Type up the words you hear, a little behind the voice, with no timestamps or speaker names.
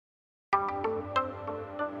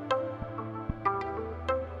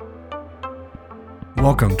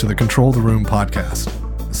Welcome to the Control the Room podcast,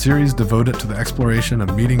 a series devoted to the exploration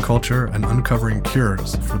of meeting culture and uncovering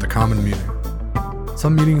cures for the common meeting.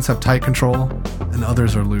 Some meetings have tight control, and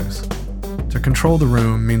others are loose. To control the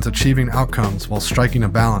room means achieving outcomes while striking a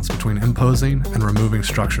balance between imposing and removing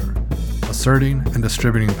structure, asserting and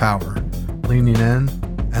distributing power, leaning in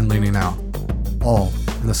and leaning out, all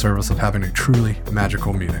in the service of having a truly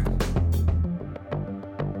magical meeting.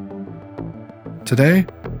 Today,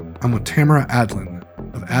 I'm with Tamara Adlin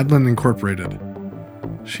of Adlin Incorporated.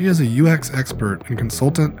 She is a UX expert and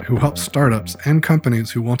consultant who helps startups and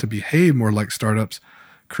companies who want to behave more like startups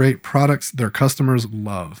create products their customers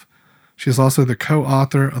love. She is also the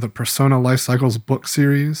co-author of the Persona Lifecycles book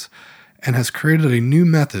series and has created a new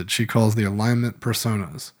method she calls the alignment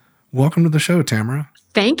personas. Welcome to the show, Tamara.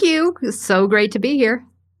 Thank you. It's so great to be here.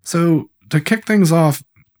 So to kick things off,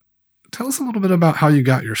 tell us a little bit about how you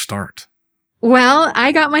got your start. Well,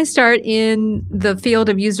 I got my start in the field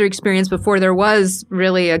of user experience before there was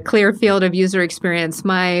really a clear field of user experience.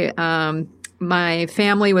 My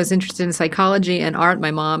family was interested in psychology and art,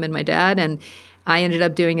 my mom and my dad, and I ended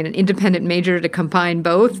up doing an independent major to combine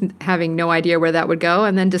both, having no idea where that would go,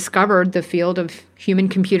 and then discovered the field of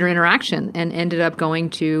human-computer interaction and ended up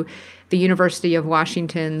going to the University of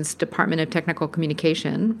Washington's Department of Technical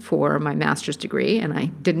Communication for my master's degree, and I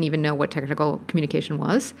didn't even know what technical communication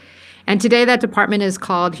was. And today that department is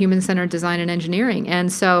called Human-Centered Design and Engineering.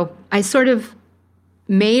 And so I sort of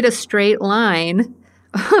made a straight line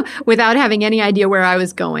without having any idea where I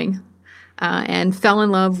was going and fell in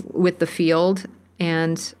love with the field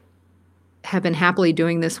and have been happily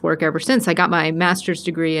doing this work ever since. I got my master's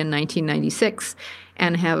degree in 1996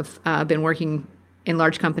 and have been working in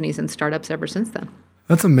large companies and startups ever since then.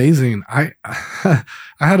 That's amazing. I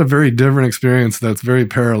had a very different experience that's very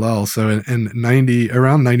parallel. So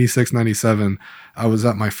around 96, 97, I was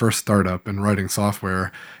at my first startup in writing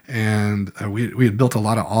software, and we had built a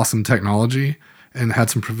lot of awesome technology and had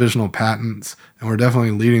some provisional patents, and we're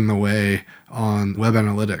definitely leading the way on web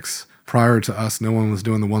analytics. Prior to us, no one was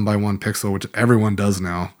doing the one-by-one pixel, which everyone does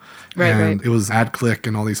now. Right. It was AdClick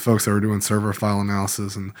and all these folks that were doing server file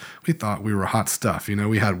analysis, and we thought we were hot stuff. You know,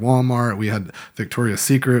 we had Walmart, we had Victoria's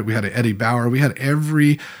Secret, we had Eddie Bauer, we had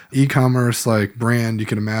every e-commerce like brand you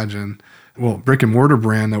can imagine. Well, brick and mortar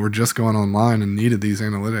brand that were just going online and needed these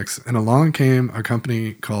analytics. And along came a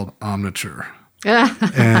company called Omniture.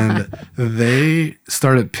 And they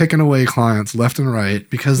started picking away clients left and right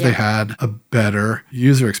because they had a better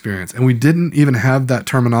user experience. And we didn't even have that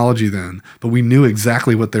terminology then, but we knew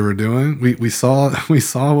exactly what they were doing. We saw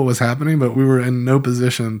what was happening, but we were in no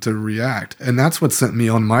position to react. And that's what sent me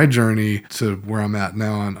on my journey to where I'm at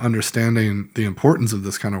now and understanding the importance of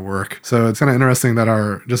this kind of work. So it's kind of interesting that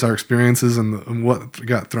our experiences and what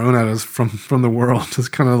got thrown at us from the world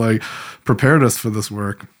just kind of like prepared us for this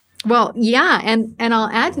work. Well, yeah, and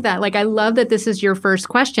I'll add to that. Like, I love that this is your first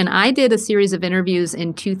question. I did a series of interviews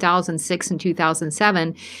in 2006 and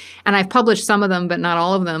 2007, and I've published some of them, but not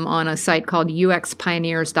all of them, on a site called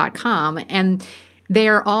uxpioneers.com. And they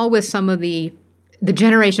are all with some of the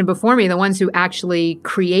generation before me, the ones who actually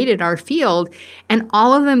created our field, and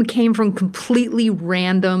all of them came from completely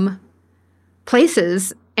random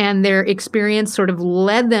places. And their experience sort of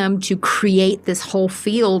led them to create this whole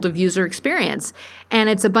field of user experience. And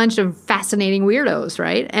it's a bunch of fascinating weirdos,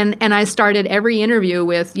 right? And I started every interview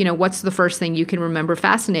with, what's the first thing you can remember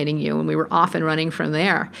fascinating you? And we were off and running from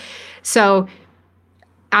there. So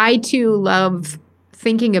I, too, love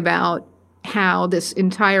thinking about how this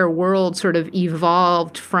entire world sort of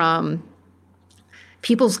evolved from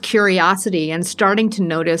people's curiosity and starting to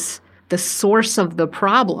notice the source of the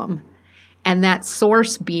problem. And that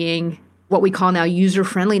source being what we call now user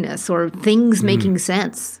friendliness, or things making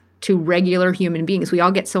sense to regular human beings. We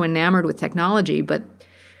all get so enamored with technology, but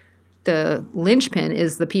the linchpin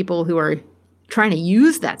is the people who are trying to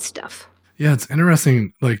use that stuff. Yeah, it's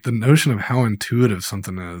interesting, like the notion of how intuitive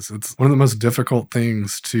something is. It's one of the most difficult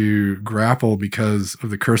things to grapple because of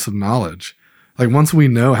the curse of knowledge. Like once we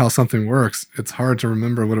know how something works, it's hard to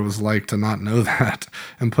remember what it was like to not know that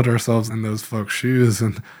and put ourselves in those folks' shoes.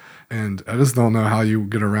 And I just don't know how you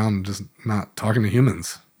get around just not talking to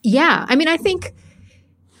humans. Yeah. I mean, I think,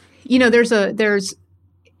 there's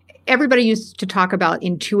everybody used to talk about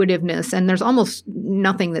intuitiveness, and there's almost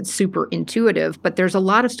nothing that's super intuitive, but there's a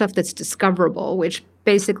lot of stuff that's discoverable, which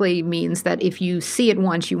basically means that if you see it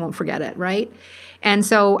once, you won't forget it, right? And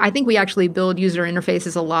so I think we actually build user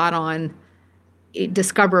interfaces a lot on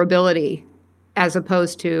discoverability as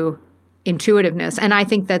opposed to intuitiveness. And I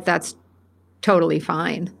think that that's totally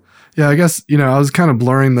fine. Yeah, I guess, I was kind of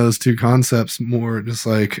blurring those two concepts more, just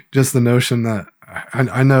the notion that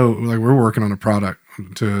I know, like, we're working on a product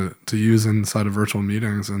to use inside of virtual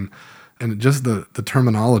meetings, and just the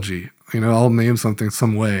terminology. I'll name something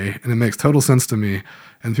some way, and it makes total sense to me,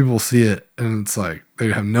 and people see it, and it's like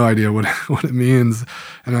they have no idea what it means,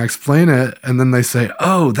 and I explain it, and then they say,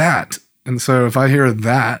 "Oh, that." And so if I hear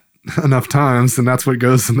that enough times, then that's what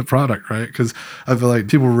goes in the product, right? Because I feel like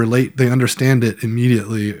people relate, they understand it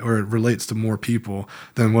immediately, or it relates to more people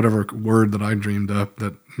than whatever word that I dreamed up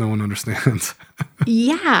that no one understands.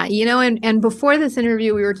 Yeah, and before this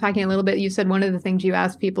interview, we were talking a little bit. You said one of the things you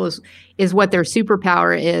ask people is what their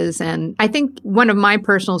superpower is, and I think one of my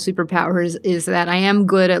personal superpowers is that I am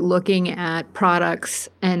good at looking at products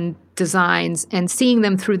and designs and seeing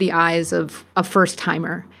them through the eyes of a first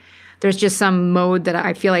timer. There's just some mode that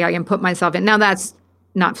I feel like I can put myself in. Now, that's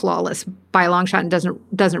not flawless by a long shot and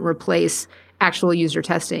doesn't replace actual user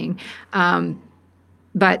testing,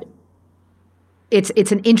 but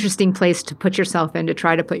it's an interesting place to put yourself in, to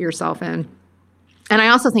try to put yourself in. And I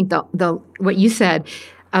also think the what you said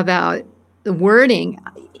about the wording,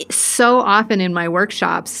 so often in my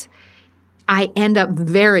workshops, I end up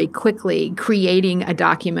very quickly creating a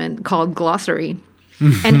document called glossary.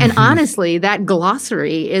 And honestly, that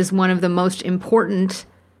glossary is one of the most important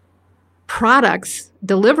products,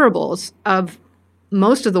 deliverables of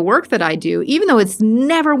most of the work that I do, even though it's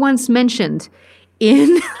never once mentioned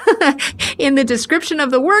in in the description of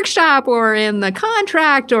the workshop or in the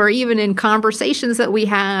contract or even in conversations that we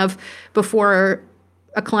have before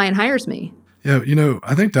a client hires me. Yeah,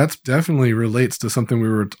 I think that's definitely relates to something we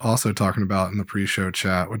were also talking about in the pre-show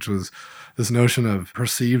chat, which was this notion of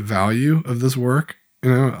perceived value of this work.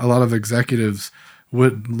 A lot of executives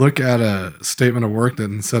would look at a statement of work that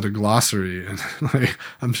instead of glossary, and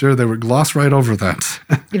I'm sure they would gloss right over that.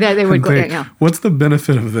 Yeah, they would. Yeah. What's the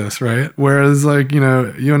benefit of this, right? Whereas,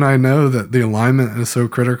 you and I know that the alignment is so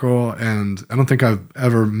critical, and I don't think I've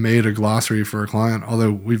ever made a glossary for a client,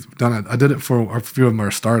 although we've done it. I did it for a few of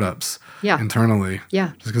our startups. Yeah. Internally.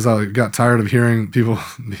 Yeah. Just because I got tired of hearing people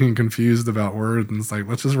being confused about words, and it's like,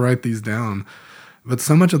 let's just write these down. But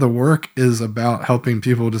so much of the work is about helping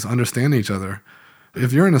people just understand each other.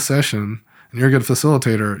 If you're in a session and you're a good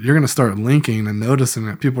facilitator, you're going to start linking and noticing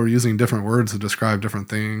that people are using different words to describe different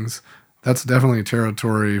things. That's definitely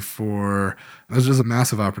territory there's just a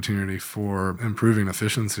massive opportunity for improving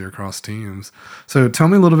efficiency across teams. So tell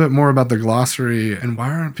me a little bit more about the glossary and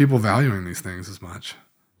why aren't people valuing these things as much?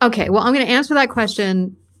 Okay, well, I'm going to answer that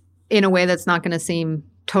question in a way that's not going to seem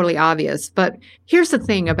totally obvious. But here's the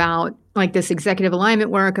thing about this executive alignment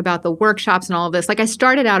work, about the workshops and all of this. I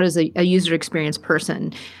started out as a user experience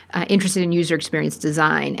person, interested in user experience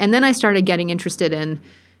design. And then I started getting interested in,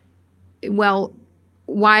 well,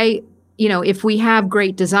 why, if we have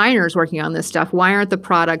great designers working on this stuff, why aren't the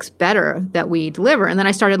products better that we deliver? And then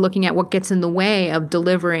I started looking at what gets in the way of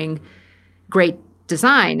delivering great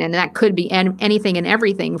design. And that could be anything and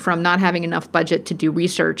everything from not having enough budget to do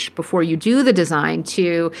research before you do the design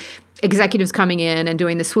to executives coming in and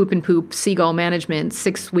doing the swoop and poop seagull management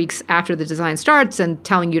 6 weeks after the design starts and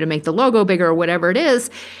telling you to make the logo bigger or whatever it is.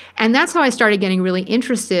 And that's how I started getting really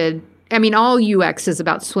interested. I mean, all UX is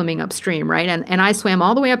about swimming upstream, right? And I swam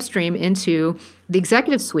all the way upstream into the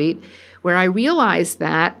executive suite, where I realized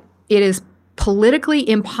that it is politically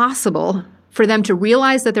impossible for them to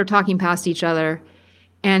realize that they're talking past each other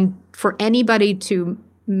and for anybody to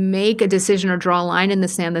make a decision or draw a line in the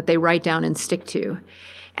sand that they write down and stick to.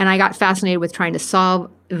 And I got fascinated with trying to solve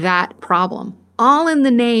that problem, all in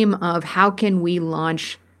the name of how can we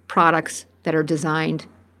launch products that are designed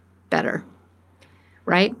better,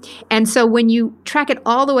 right? And so when you track it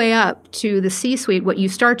all the way up to the C-suite, what you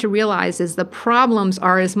start to realize is the problems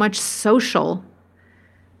are as much social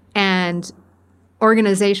and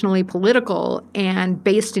organizationally political and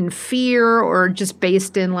based in fear, or just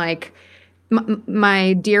based in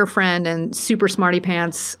my dear friend and super smarty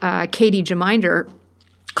pants, Katie Geminder,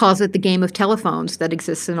 calls it the game of telephones that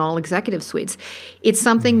exists in all executive suites. It's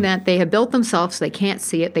something that they have built themselves, so they can't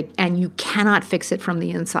see it, and you cannot fix it from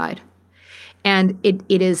the inside. And it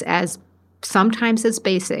is sometimes as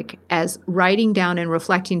basic as writing down and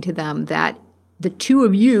reflecting to them that the two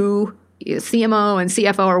of you, CMO and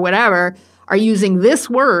CFO or whatever, are using this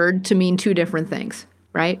word to mean two different things,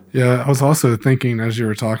 right? Yeah, I was also thinking as you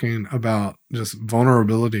were talking about just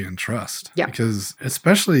vulnerability and trust. Yeah. Because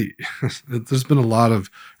especially, there's been a lot of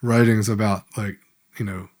writings about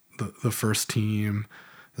the first team,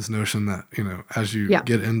 this notion that, as you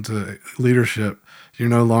get into leadership, you're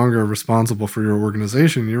no longer responsible for your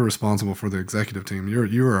organization, you're responsible for the executive team.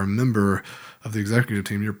 You are a member of the executive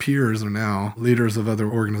team. Your peers are now leaders of other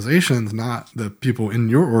organizations, not the people in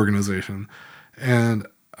your organization. And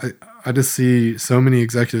I just see so many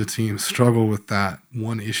executive teams struggle with that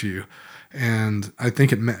one issue. And I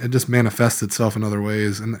think it just manifests itself in other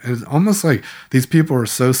ways. And it's almost like these people are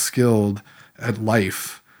so skilled at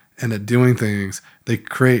life and at doing things, they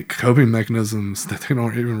create coping mechanisms that they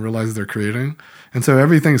don't even realize they're creating. And so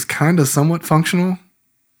everything's kind of somewhat functional.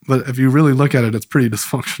 But if you really look at it, it's pretty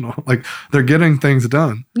dysfunctional. Like they're getting things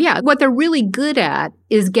done. Yeah. What they're really good at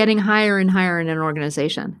is getting higher and higher in an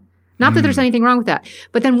organization. Not that there's anything wrong with that.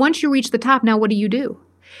 But then once you reach the top, now what do you do?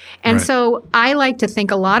 And Right. so I like to think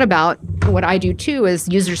a lot about what I do too is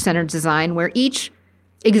user-centered design, where each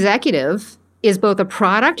executive is both a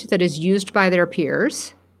product that is used by their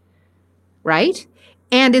peers, right?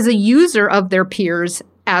 And is a user of their peers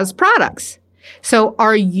as products. So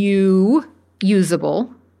are you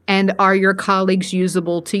usable and are your colleagues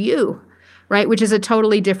usable to you, right? Which is a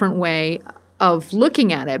totally different way of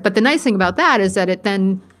looking at it. But the nice thing about that is that it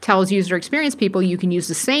then tells user experience people you can use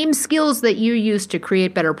the same skills that you use to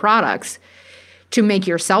create better products to make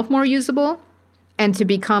yourself more usable and to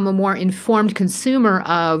become a more informed consumer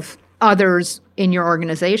of others in your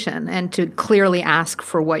organization and to clearly ask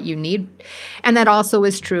for what you need. And that also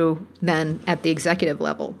is true then at the executive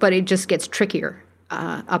level, but it just gets trickier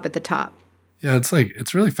up at the top. Yeah,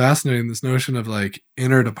 it's really fascinating, this notion of like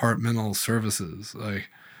interdepartmental services. Like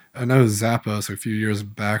I know Zappos a few years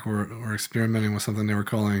back were experimenting with something they were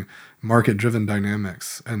calling market-driven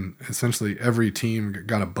dynamics. And essentially every team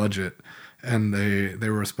got a budget and they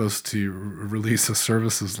were supposed to release a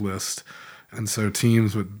services list. And so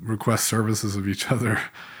teams would request services of each other.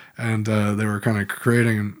 And they were kind of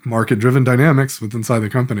creating market-driven dynamics with inside the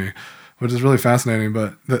company, which is really fascinating.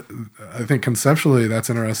 But I think conceptually that's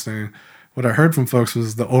interesting. What I heard from folks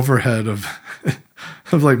was the overhead of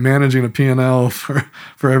of like managing a P&L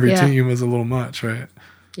for every team was a little much, right?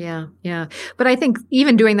 Yeah, yeah. But I think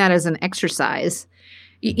even doing that as an exercise,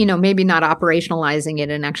 maybe not operationalizing it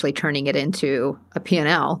and actually turning it into a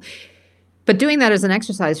P&L, but doing that as an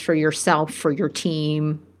exercise for yourself, for your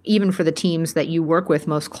team, even for the teams that you work with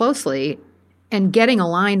most closely, and getting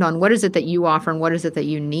aligned on what is it that you offer and what is it that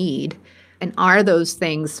you need, and are those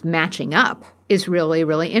things matching up is really,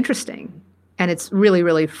 really interesting. And it's really,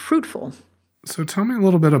 really fruitful. So tell me a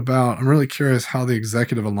little bit about, I'm really curious how the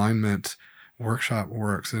executive alignment workshop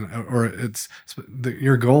works.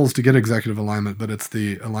 Your goal is to get executive alignment, but it's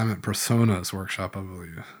the alignment personas workshop, I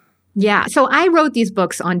believe. Yeah. So I wrote these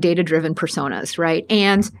books on data-driven personas, right?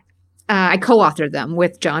 And I co-authored them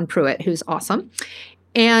with John Pruitt, who's awesome.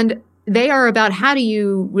 And they are about how do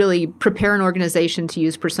you really prepare an organization to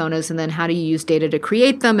use personas, and then how do you use data to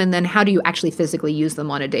create them, and then how do you actually physically use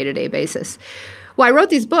them on a day-to-day basis. Well, I wrote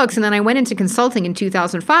these books, and then I went into consulting in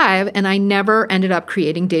 2005, and I never ended up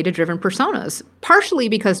creating data-driven personas, partially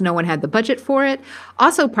because no one had the budget for it,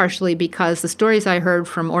 also partially because the stories I heard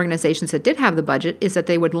from organizations that did have the budget is that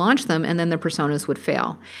they would launch them, and then the personas would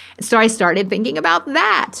fail. And so I started thinking about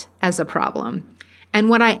that as a problem. And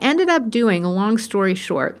what I ended up doing, long story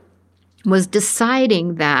short, was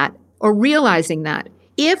deciding that, or realizing that,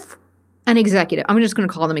 if an executive, I'm just going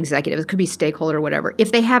to call them executives, it could be stakeholder or whatever,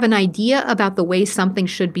 if they have an idea about the way something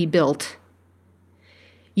should be built,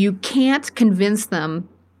 you can't convince them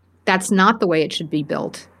that's not the way it should be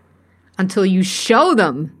built until you show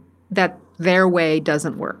them that their way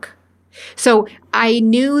doesn't work. So I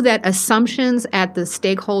knew that assumptions at the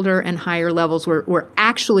stakeholder and higher levels were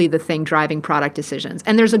actually the thing driving product decisions.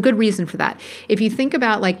 And there's a good reason for that. If you think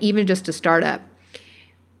about like even just a startup,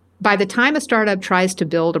 by the time a startup tries to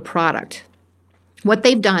build a product, what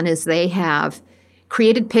they've done is they have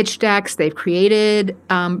created pitch decks, they've created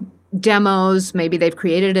demos, maybe they've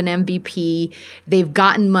created an MVP, they've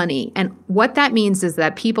gotten money. And what that means is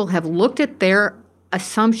that people have looked at their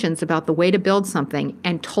assumptions about the way to build something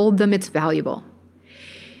and told them it's valuable.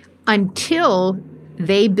 Until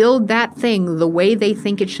they build that thing the way they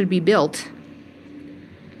think it should be built,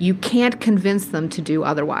 you can't convince them to do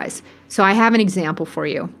otherwise. So I have an example for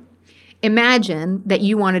you. Imagine that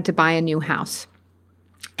you wanted to buy a new house.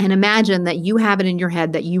 And imagine that you have it in your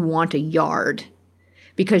head that you want a yard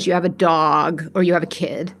because you have a dog or you have a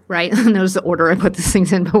kid, right? And there's the order I put these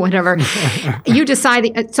things in, but whatever. You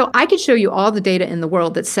decide. So I could show you all the data in the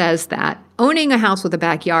world that says that owning a house with a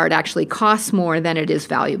backyard actually costs more than it is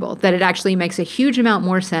valuable, that it actually makes a huge amount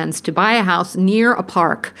more sense to buy a house near a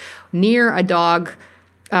park, near a dog,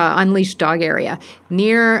 unleashed dog area,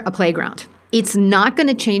 near a playground. It's not going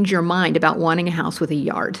to change your mind about wanting a house with a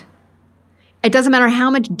yard. It doesn't matter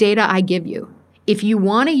how much data I give you. If you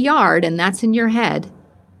want a yard and that's in your head,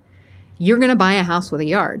 you're going to buy a house with a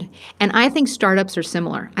yard. And I think startups are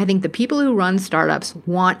similar. I think the people who run startups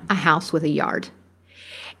want a house with a yard.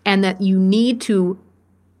 And that you need to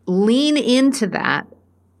lean into that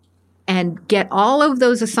and get all of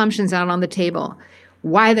those assumptions out on the table.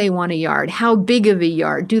 Why they want a yard, how big of a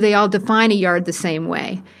yard, do they all define a yard the same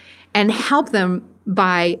way? And help them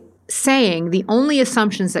by saying the only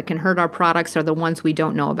assumptions that can hurt our products are the ones we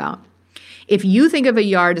don't know about. If you think of a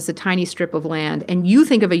yard as a tiny strip of land and you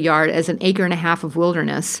think of a yard as an acre and a half of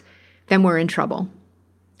wilderness, then we're in trouble,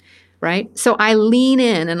 right? So I lean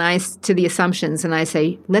in to the assumptions and I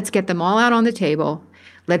say, let's get them all out on the table.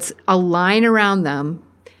 Let's align around them,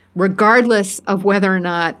 regardless of whether or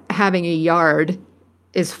not having a yard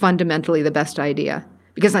is fundamentally the best idea.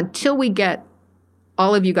 Because until we get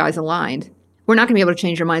all of you guys aligned, we're not going to be able to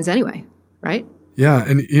change your minds anyway, right? Yeah,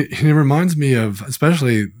 and it reminds me of,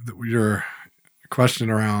 especially your question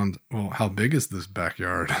around, well, how big is this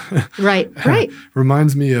backyard? Right.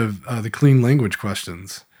 Reminds me of the clean language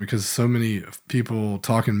questions, because so many people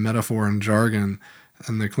talk in metaphor and jargon,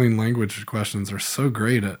 and the clean language questions are so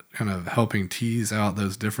great at kind of helping tease out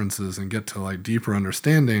those differences and get to like deeper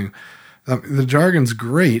understanding. The jargon's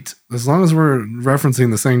great. As long as we're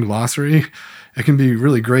referencing the same glossary, it can be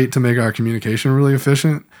really great to make our communication really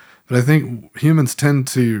efficient. But I think humans tend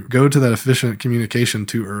to go to that efficient communication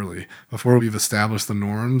too early, before we've established the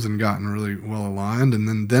norms and gotten really well aligned.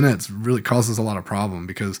 And then it's really causes a lot of problem,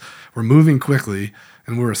 because we're moving quickly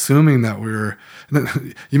and we're assuming that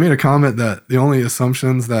you made a comment that the only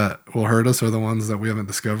assumptions that will hurt us are the ones that we haven't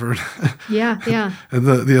discovered. Yeah.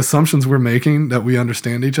 The assumptions we're making that we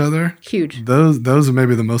understand each other. Huge. Those are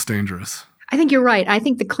maybe the most dangerous. I think you're right. I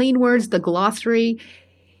think the clean words, the glossary,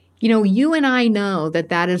 you and I know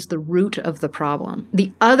that is the root of the problem.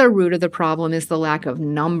 The other root of the problem is the lack of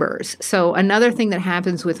numbers. So another thing that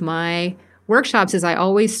happens with my workshops is I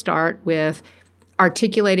always start with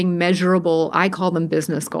articulating measurable, I call them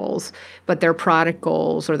business goals, but they're product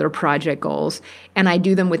goals or they're project goals. And I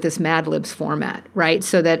do them with this Mad Libs format, right?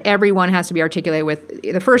 So that everyone has to be articulated with,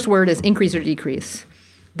 the first word is increase or decrease.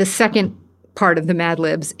 The second part of the Mad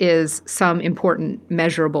Libs is some important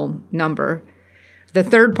measurable number. The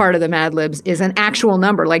third part of the Mad Libs is an actual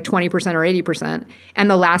number, like 20% or 80%. And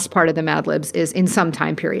the last part of the Mad Libs is in some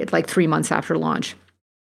time period, like 3 months after launch.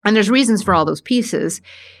 And there's reasons for all those pieces.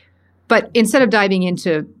 But instead of diving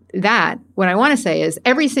into that, what I want to say is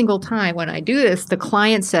every single time when I do this, the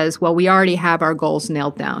client says, well, we already have our goals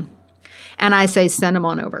nailed down. And I say, send them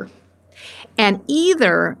on over. And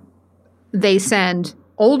either they send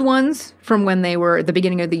old ones from when they were at the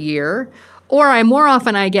beginning of the year, or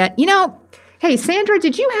I get, hey, Sandra,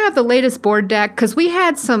 did you have the latest board deck? Because we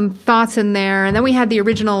had some thoughts in there, and then we had the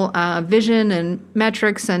original vision and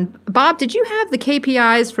metrics. And Bob, did you have the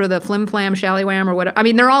KPIs for the Flim Flam Shallywam or whatever? I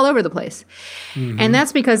mean, they're all over the place. Mm-hmm. And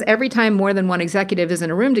that's because every time more than one executive is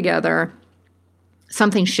in a room together,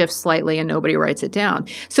 something shifts slightly and nobody writes it down.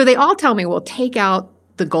 So they all tell me, well, take out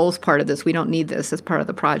the goals part of this. We don't need this as part of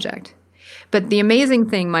the project. But the amazing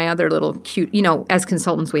thing, my other little cute, as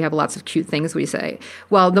consultants, we have lots of cute things we say.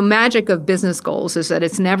 Well, the magic of business goals is that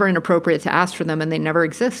it's never inappropriate to ask for them and they never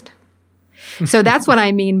exist. So that's what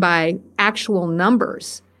I mean by actual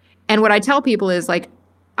numbers. And what I tell people is I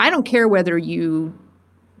don't care whether you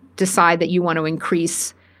decide that you want to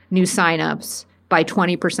increase new signups by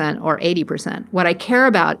 20% or 80%. What I care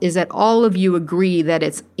about is that all of you agree that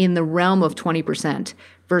it's in the realm of 20%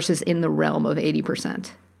 versus in the realm of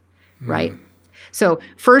 80%. Right? So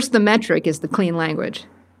first, the metric is the clean language,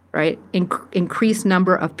 right? Increased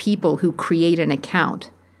number of people who create an account.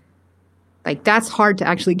 That's hard to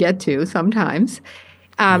actually get to sometimes.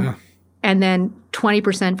 And then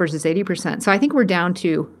 20% versus 80%. So I think we're down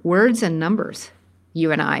to words and numbers,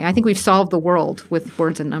 you and I. I think we've solved the world with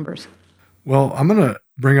words and numbers. Well, I'm going to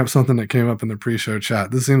bring up something that came up in the pre-show chat.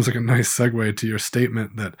 This seems like a nice segue to your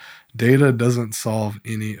statement that data doesn't solve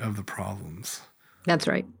any of the problems. That's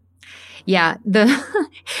right. Yeah,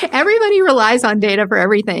 everybody relies on data for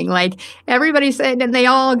everything. Everybody said, and they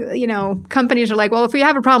all, companies are like, well, if we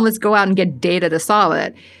have a problem, let's go out and get data to solve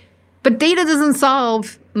it. But data doesn't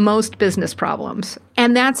solve most business problems.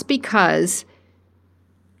 And that's because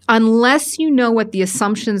unless you know what the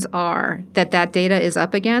assumptions are that data is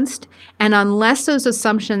up against, and unless those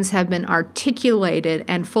assumptions have been articulated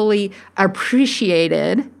and fully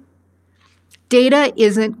appreciated, data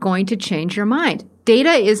isn't going to change your mind.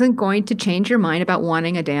 Data isn't going to change your mind about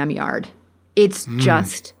wanting a damn yard. It's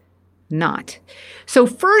just not. So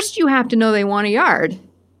first you have to know they want a yard,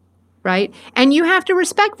 right? And you have to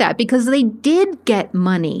respect that because they did get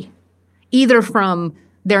money, either from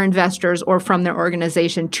their investors or from their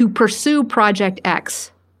organization, to pursue Project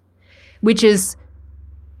X, which is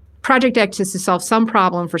Project X is to solve some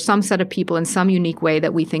problem for some set of people in some unique way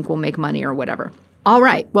that we think will make money or whatever. All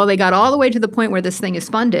right. Well, they got all the way to the point where this thing is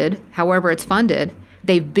funded, however it's funded.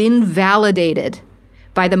 They've been validated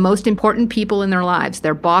by the most important people in their lives,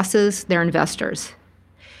 their bosses, their investors,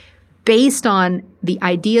 based on the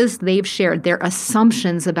ideas they've shared, their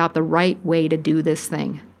assumptions about the right way to do this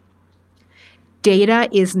thing. Data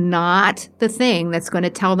is not the thing that's going to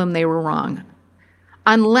tell them they were wrong,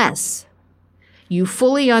 unless you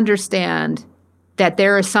fully understand that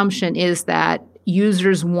their assumption is that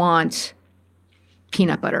users want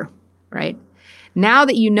peanut butter, right? Now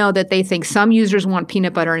that you know that they think some users want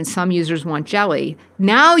peanut butter and some users want jelly,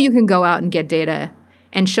 now you can go out and get data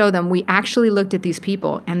and show them we actually looked at these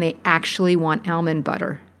people and they actually want almond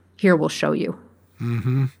butter. Here, we'll show you.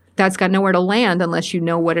 Mm-hmm. That's got nowhere to land unless you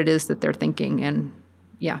know what it is that they're thinking. And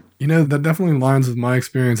yeah. That definitely aligns with my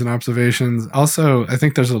experience and observations. Also, I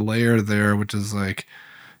think there's a layer there, which is like,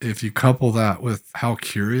 if you couple that with how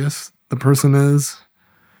curious the person is,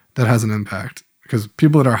 that has an impact. Because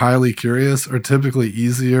people that are highly curious are typically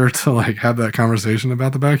easier to like have that conversation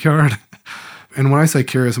about the backyard. And when I say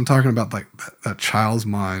curious, I'm talking about like that child's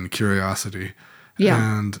mind curiosity.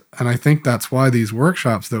 Yeah. And I think that's why these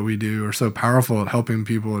workshops that we do are so powerful at helping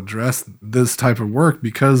people address this type of work,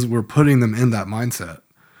 because we're putting them in that mindset.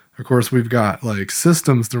 Of course, we've got like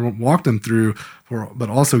systems to walk them through, but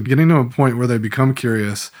also getting to a point where they become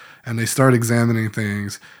curious and they start examining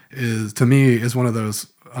things to me, is one of those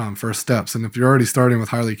first steps. And if you're already starting with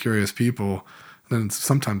highly curious people, then it's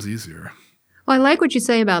sometimes easier. Well, I like what you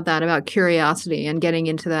say about that, about curiosity and getting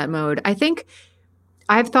into that mode. I think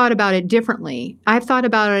I've thought about it differently. I've thought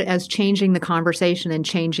about it as changing the conversation and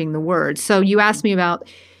changing the words. So you asked me about,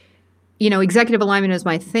 executive alignment is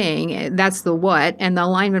my thing. That's the what. And the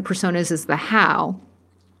alignment personas is the how.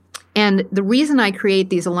 And the reason I create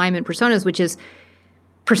these alignment personas, which is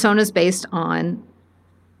personas based on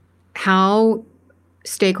how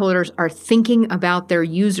stakeholders are thinking about their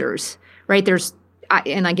users, right?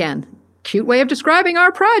 And again, cute way of describing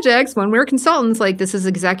our projects when we're consultants, like this is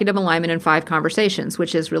executive alignment in 5 conversations,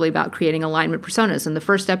 which is really about creating alignment personas. And the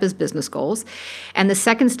first step is business goals. And the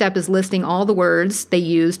second step is listing all the words they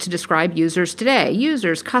use to describe users today.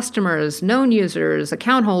 Users, customers, known users,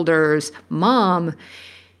 account holders, mom.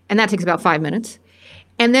 And that takes about 5 minutes.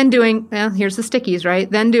 And then here's the stickies, right?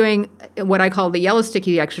 Then doing what I call the yellow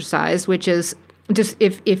sticky exercise, which is just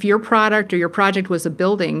if your product or your project was a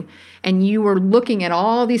building and you were looking at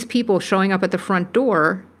all these people showing up at the front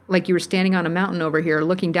door, like you were standing on a mountain over here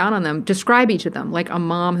looking down on them, describe each of them, like a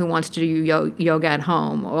mom who wants to do yoga at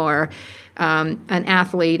home, or an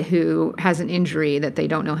athlete who has an injury that they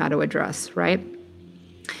don't know how to address, right?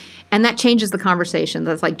 And that changes the conversation.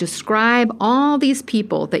 That's like, describe all these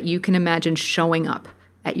people that you can imagine showing up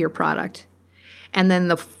at your product. And then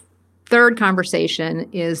the third conversation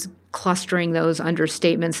is clustering those under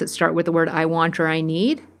statements that start with the word I want or I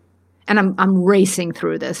need. And I'm racing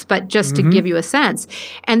through this, but just to give you a sense.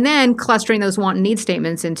 And then clustering those want and need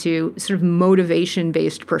statements into sort of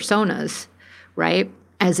motivation-based personas, right?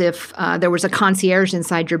 As if there was a concierge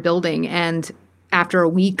inside your building, and after a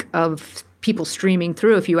week of people streaming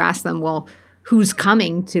through, if you ask them, well, who's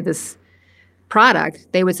coming to this product,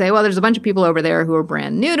 they would say, well, there's a bunch of people over there who are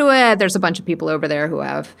brand new to it. There's a bunch of people over there who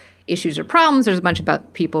have issues or problems. There's a bunch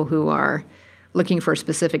of people who are looking for a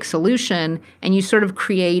specific solution. And you sort of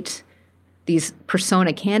create these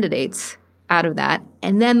persona candidates out of that.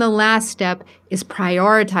 And then the last step is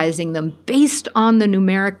prioritizing them based on the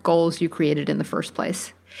numeric goals you created in the first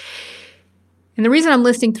place. And the reason I'm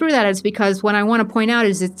listing through that is because what I want to point out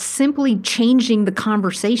is it's simply changing the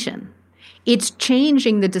conversation. It's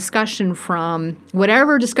changing the discussion from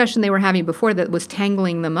whatever discussion they were having before that was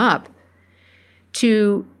tangling them up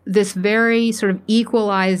to this very sort of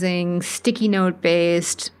equalizing, sticky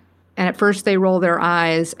note-based, and at first they roll their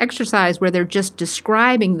eyes exercise where they're just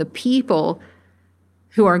describing the people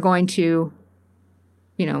who are going to,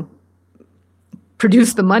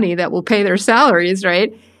 produce the money that will pay their salaries,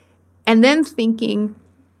 right? And then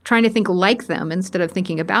trying to think like them instead of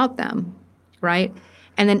thinking about them, right?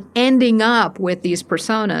 And then ending up with these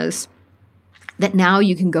personas that now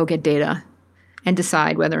you can go get data and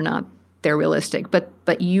decide whether or not they're realistic. But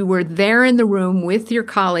you were there in the room with your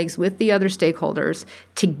colleagues, with the other stakeholders.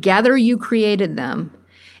 Together you created them,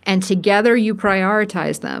 and together you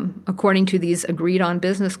prioritized them according to these agreed on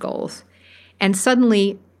business goals. And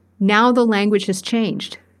suddenly, now the language has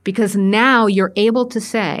changed, because now you're able to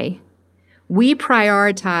say, we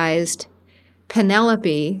prioritized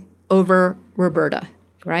Penelope over Roberta,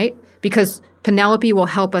 right? Because Penelope will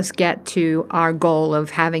help us get to our goal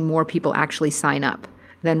of having more people actually sign up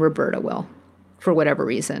than Roberta will, for whatever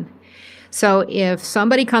reason. So if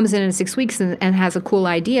somebody comes in 6 weeks and has a cool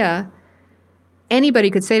idea,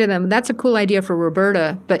 anybody could say to them, that's a cool idea for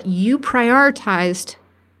Roberta, but you prioritized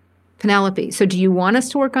Penelope. So do you want us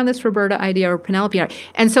to work on this Roberta idea or Penelope?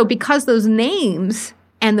 And so because those names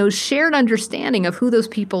and those shared understanding of who those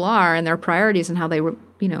people are and their priorities and how they,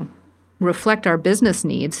 reflect our business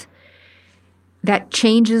needs, that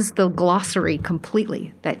changes the glossary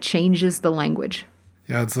completely. That changes the language.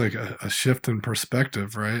 Yeah, it's like a shift in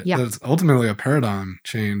perspective, right? Yeah. That's ultimately a paradigm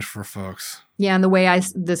change for folks. Yeah, and the way I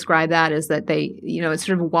describe that is that they, it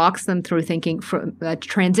sort of walks them through thinking from a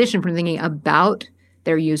transition from thinking about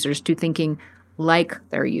their users to thinking like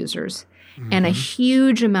their users. Mm-hmm. And a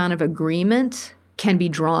huge amount of agreement can be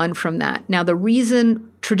drawn from that. Now, the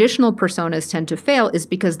reason traditional personas tend to fail is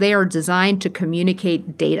because they are designed to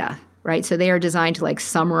communicate data, right? So they are designed to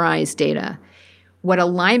summarize data. What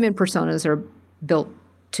alignment personas are built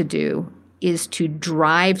to do is to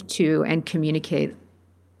drive to and communicate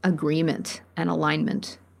agreement and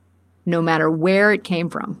alignment, no matter where it came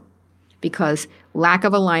from, because lack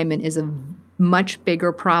of alignment is a much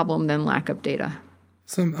bigger problem than lack of data.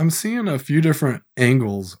 So I'm seeing a few different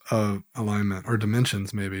angles of alignment, or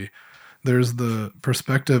dimensions maybe. There's the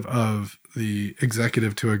perspective of the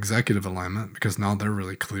executive to executive alignment, because now they're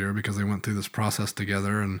really clear because they went through this process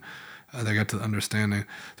together and they got to the understanding.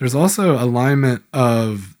 There's also alignment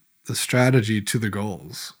of the strategy to the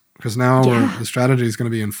goals, because now the strategy is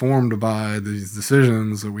going to be informed by these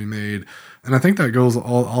decisions that we made. And I think that goes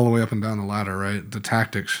all the way up and down the ladder, right? The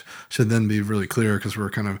tactics should then be really clear, because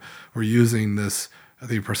we're using the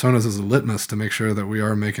personas as a litmus to make sure that we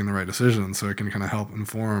are making the right decisions, so it can kind of help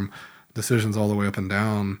inform decisions all the way up and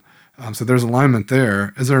down. So there's alignment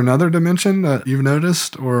there. Is there another dimension that you've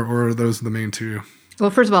noticed, or are those the main two? Well,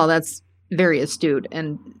 first of all, that's very astute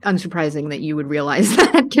and unsurprising that you would realize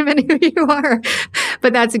that, given who you are.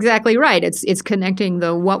 But that's exactly right. It's connecting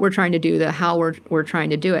the what we're trying to do, the how we're trying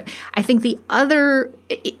to do it. I think the other,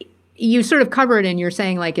 you sort of cover it, and you're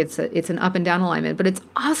saying it's an up and down alignment, but it's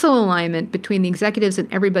also alignment between the executives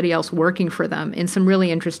and everybody else working for them in some really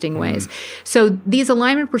interesting ways. So these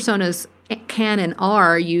alignment personas can and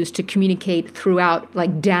are used to communicate throughout,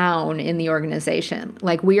 down in the organization.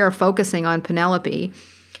 We are focusing on Penelope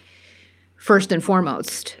first and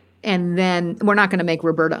foremost, and then we're not going to make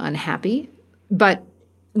Roberta unhappy. But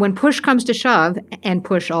when push comes to shove, and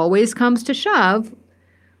push always comes to shove,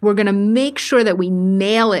 we're going to make sure that we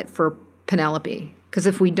nail it for Penelope, because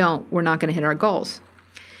if we don't, we're not going to hit our goals.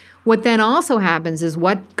 What then also happens is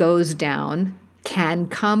what goes down can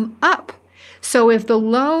come up. So if the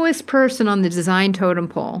lowest person on the design totem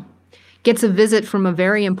pole gets a visit from a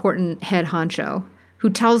very important head honcho who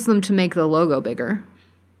tells them to make the logo bigger,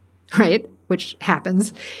 right, which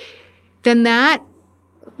happens, then that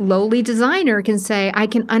lowly designer can say, I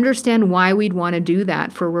can understand why we'd want to do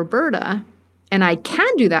that for Roberta, and I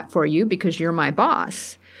can do that for you because you're my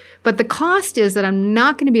boss. But the cost is that I'm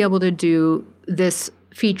not going to be able to do this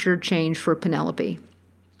feature change for Penelope.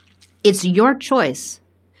 It's your choice,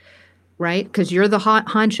 right? Because you're the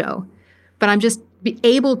honcho. But I'm just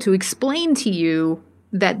able to explain to you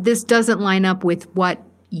that this doesn't line up with what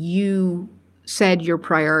you said your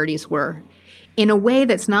priorities were, in a way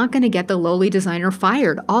that's not going to get the lowly designer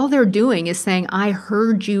fired. All they're doing is saying, I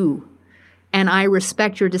heard you, and I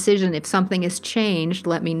respect your decision. If something has changed,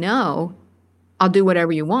 let me know. I'll do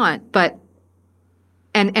whatever you want. But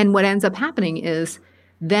and what ends up happening is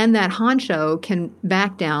then that honcho can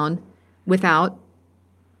back down without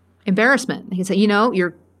embarrassment. He can say,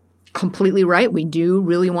 you're completely right. We do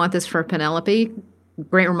really want this for Penelope.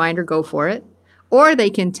 Great reminder, go for it. Or they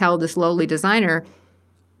can tell this lowly designer,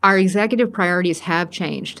 our executive priorities have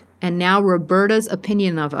changed, and now Roberta's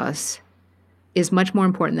opinion of us is much more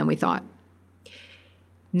important than we thought.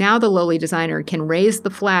 Now the lowly designer can raise the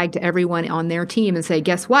flag to everyone on their team and say,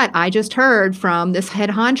 guess what? I just heard from this head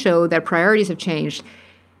honcho that priorities have changed.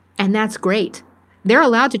 And that's great. They're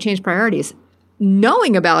allowed to change priorities.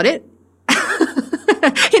 Knowing about it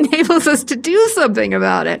enables us to do something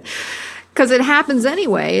about it, because it happens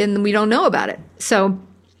anyway and we don't know about it. So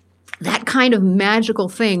that kind of magical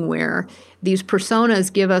thing where these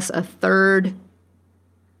personas give us a third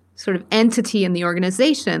sort of entity in the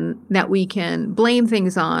organization that we can blame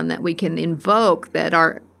things on, that we can invoke, that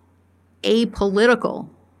are apolitical,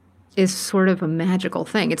 is sort of a magical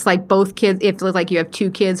thing. It's like both kids, if you have two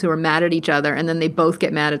kids who are mad at each other and then they both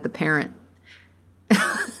get mad at the parent.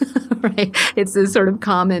 Right? It's this sort of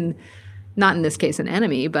common, not in this case an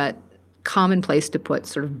enemy, but common place to put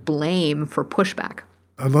sort of blame for pushback.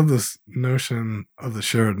 I love this notion of the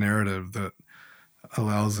shared narrative that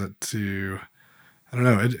allows it to, I don't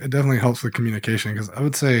know, it definitely helps with communication, because I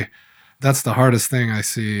would say that's the hardest thing I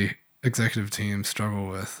see executive teams struggle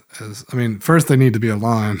with is, I mean, first they need to be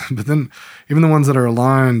aligned, but then even the ones that are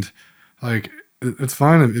aligned, like it's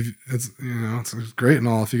fine if it's, it's great and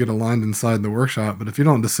all if you get aligned inside the workshop, but if you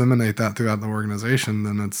don't disseminate that throughout the organization,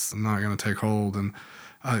 then it's not going to take hold. And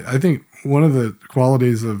I think one of the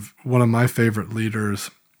qualities of one of my favorite leaders,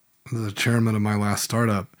 the chairman of my last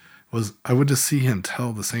startup, was I would just see him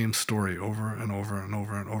tell the same story over and over and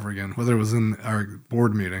over and over again, whether it was in our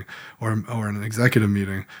board meeting or an executive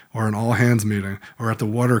meeting or an all hands meeting or at the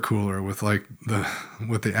water cooler with the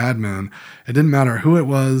admin. It didn't matter who it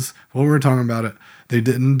was, what we were talking about it. They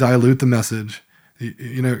didn't dilute the message. That's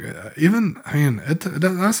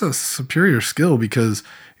a superior skill because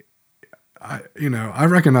I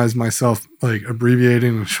recognize myself like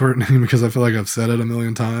abbreviating and shortening because I feel like I've said it a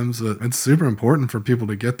million times. But it's super important for people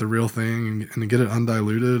to get the real thing and to get it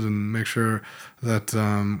undiluted and make sure that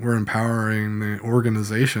we're empowering the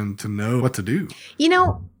organization to know what to do.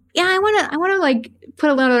 Yeah, I want to like put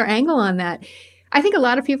another angle on that. I think a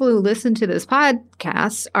lot of people who listen to this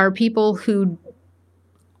podcast are people who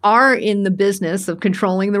are in the business of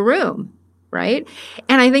controlling the room, right?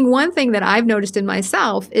 And I think one thing that I've noticed in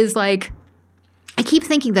myself is like, I keep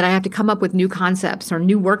thinking that I have to come up with new concepts or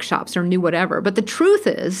new workshops or new whatever. But the truth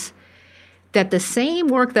is that the same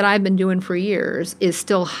work that I've been doing for years is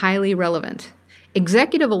still highly relevant.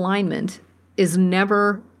 Executive alignment is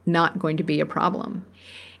never not going to be a problem.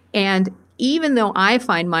 And even though I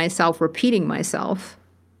find myself repeating myself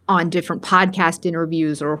on different podcast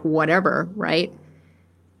interviews or whatever, right?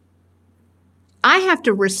 I have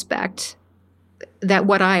to respect that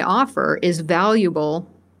what I offer is valuable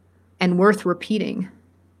and worth repeating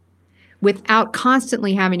without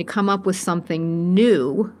constantly having to come up with something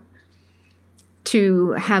new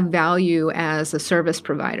to have value as a service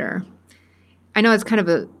provider. I know it's kind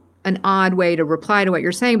of an odd way to reply to what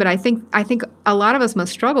you're saying, but I think a lot of us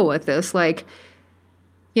must struggle with this. Like,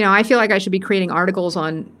 I feel like I should be creating articles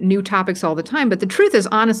on new topics all the time, but the truth is,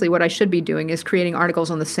 honestly, what I should be doing is creating articles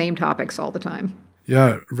on the same topics all the time.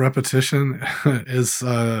 Yeah, repetition is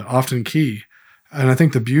often key. And I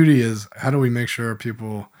think the beauty is, how do we make sure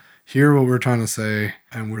people hear what we're trying to say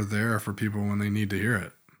and we're there for people when they need to hear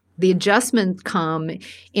it? The adjustments come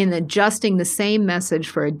in adjusting the same message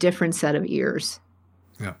for a different set of ears.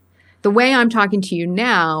 Yeah. The way I'm talking to you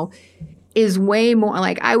now is way more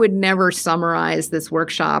like I would never summarize this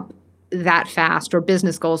workshop that fast or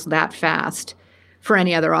business goals that fast for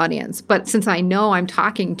any other audience. But since I know I'm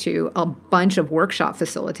talking to a bunch of workshop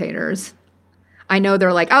facilitators, I know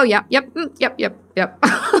they're like, oh, yep. Mm-hmm.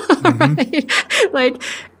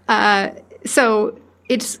 So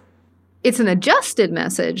it's an adjusted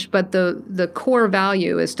message, but the core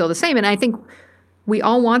value is still the same. And I think we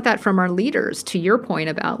all want that from our leaders, to your point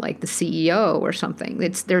about like the CEO or something.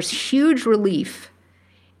 There's huge relief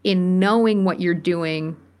in knowing what you're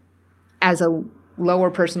doing as a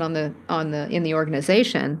lower person in the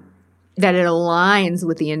organization, that it aligns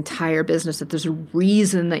with the entire business, that there's a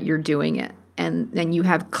reason that you're doing it. And you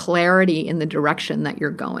have clarity in the direction that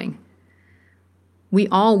you're going. We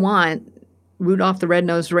all want Rudolph the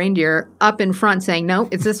Red-Nosed Reindeer up in front saying, no,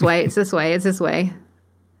 it's this way, it's this way, it's this way.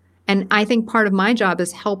 And I think part of my job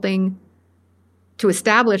is helping to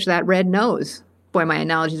establish that red nose. Boy, my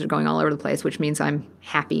analogies are going all over the place, which means I'm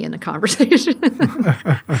happy in a conversation. You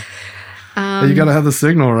got to have the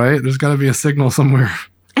signal, right? There's got to be a signal somewhere.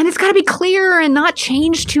 And it's got to be clear and not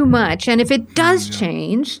change too much. And if it does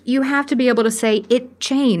change, you have to be able to say, it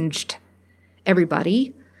changed,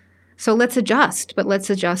 everybody. So let's adjust, but let's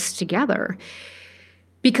adjust together.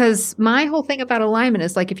 Because my whole thing about alignment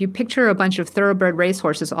is like if you picture a bunch of thoroughbred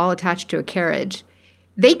racehorses all attached to a carriage,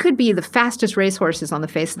 they could be the fastest racehorses on the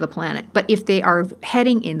face of the planet. But if they are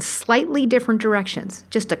heading in slightly different directions,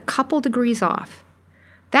 just a couple degrees off,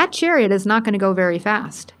 that chariot is not going to go very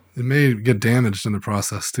fast. It may get damaged in the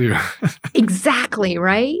process too. Exactly,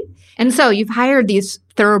 right? And so you've hired these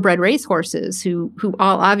thoroughbred racehorses who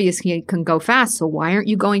all obviously can go fast. So why aren't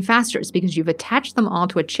you going faster? It's because you've attached them all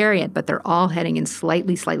to a chariot, but they're all heading in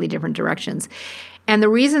slightly different directions. And the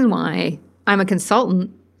reason why I'm a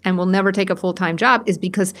consultant and will never take a full-time job is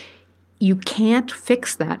because you can't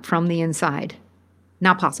fix that from the inside.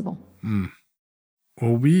 Not possible. Mm.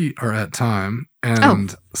 Well, we are at time.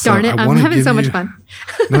 And darn it. I'm having so much fun.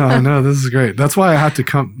 No, I know. This is great. That's why I had to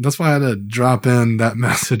come. That's why I had to drop in that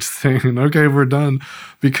message thing. Okay, we're done.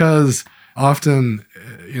 Because often,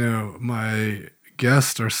 my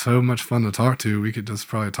guests are so much fun to talk to. We could just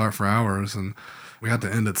probably talk for hours and we have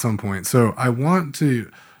to end at some point. So I want to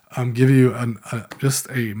give you just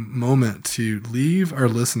a moment to leave our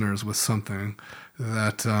listeners with something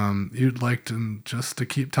that you'd like to just to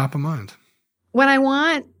keep top of mind. What I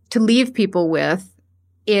want to leave people with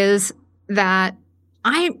is that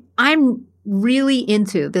I'm really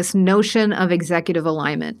into this notion of executive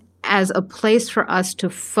alignment as a place for us to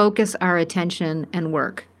focus our attention and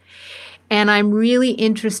work. And I'm really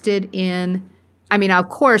interested in, of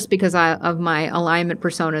course, because of my alignment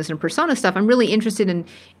personas and persona stuff, I'm really interested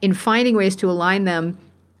in finding ways to align them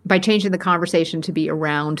by changing the conversation to be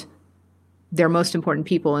around their most important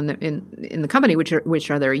people in the company,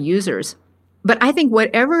 which are their users. But I think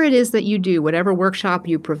whatever it is that you do, whatever workshop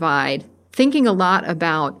you provide, thinking a lot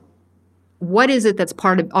about what is it that's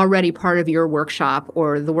already part of your workshop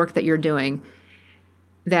or the work that you're doing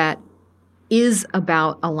that is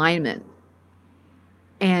about alignment,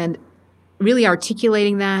 and really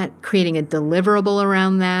articulating that, creating a deliverable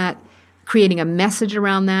around that, creating a message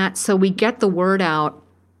around that, so we get the word out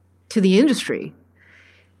to the industry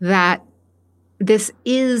that this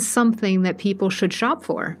is something that people should shop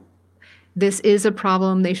for. This is a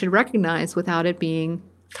problem they should recognize without it being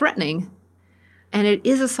threatening. And it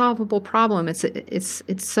is a solvable problem. It's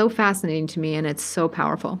so fascinating to me, and it's so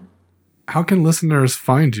powerful. How can listeners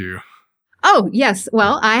find you? Oh, yes.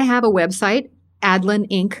 Well, I have a website,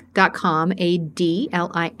 adlininc.com,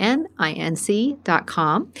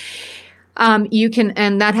 ADLININC.com. You can,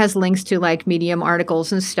 and that has links to like Medium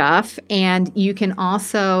articles and stuff. And you can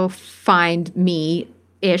also find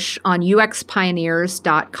me-ish on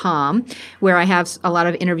uxpioneers.com, where I have a lot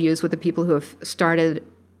of interviews with the people who started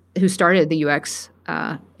the UX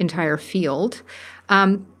entire field.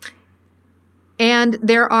 And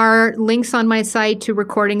there are links on my site to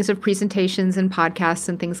recordings of presentations and podcasts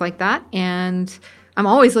and things like that. And I'm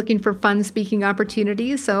always looking for fun speaking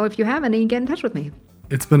opportunities. So if you have any, get in touch with me.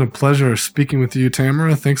 It's been a pleasure speaking with you,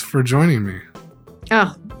 Tamara. Thanks for joining me.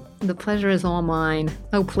 Oh, the pleasure is all mine.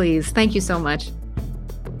 Oh, please. Thank you so much.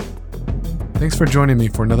 Thanks for joining me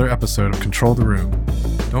for another episode of Control the Room.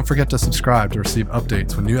 Don't forget to subscribe to receive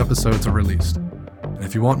updates when new episodes are released. And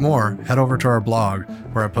if you want more, head over to our blog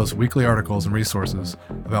where I post weekly articles and resources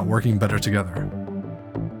about working better together.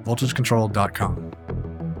 VoltageControl.com.